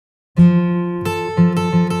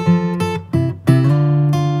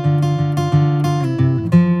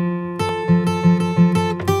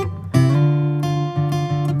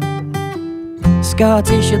Scar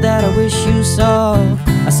tissue that I wish you saw,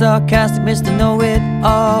 a sarcastic Mr.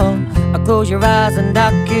 Know-It-All. I'll close your eyes and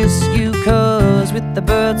I'll kiss you, 'cause with the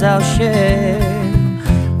birds I'll share,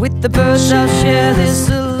 with the birds I'll share this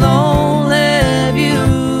lonely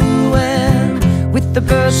view, and with the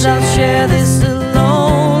birds I'll share this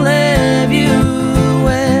lonely view.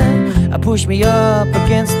 And I push me up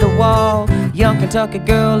against the wall, young Kentucky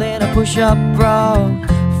girl in a push-up bra,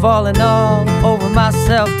 falling all over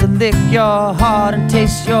myself to lick your heart and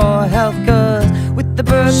taste your health. 'Cause with the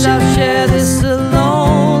birds I'll share this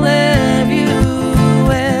lonely view,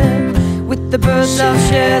 and with the birds I'll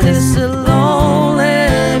share this lonely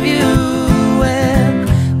view, and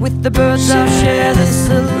with the birds I'll share this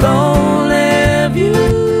lonely view.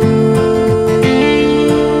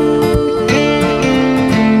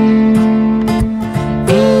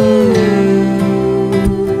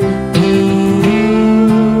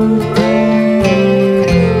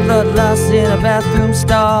 In a bathroom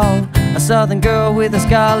stall, a southern girl with a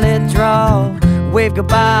scarlet drawl, wave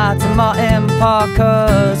goodbye to my empire,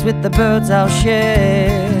 'cause with the birds I'll share,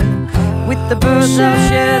 with the birds I'll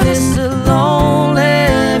share this lonely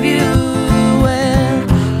view, and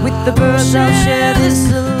with the birds I'll share this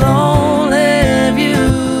lonely view.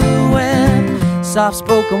 And soft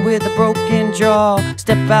spoken with a broken jaw,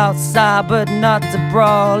 step outside but not to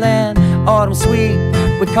brawl, and autumn sweet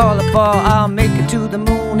we call it fall. I'll make it to the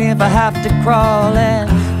moon if I have to crawl, and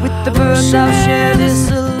with the birds I'll share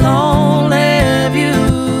this lonely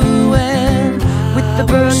view, and with the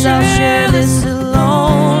birds I'll share this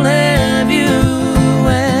lonely view,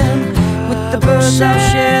 and with the birds I'll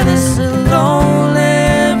share this lonely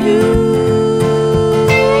view.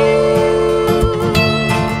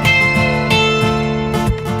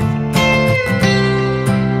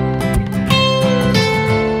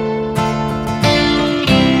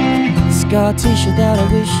 Scar tissue that I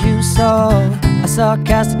wish you saw, a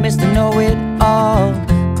sarcastic Mr. Know-It-All.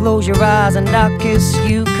 Close your eyes and I'll kiss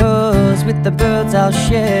you, 'cause with the birds I'll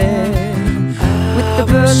share, with the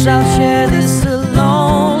birds I'll share this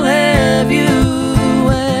lonely view,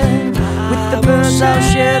 and with the birds I'll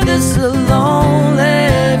share this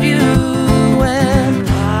lonely view, and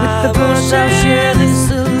with the birds I'll share this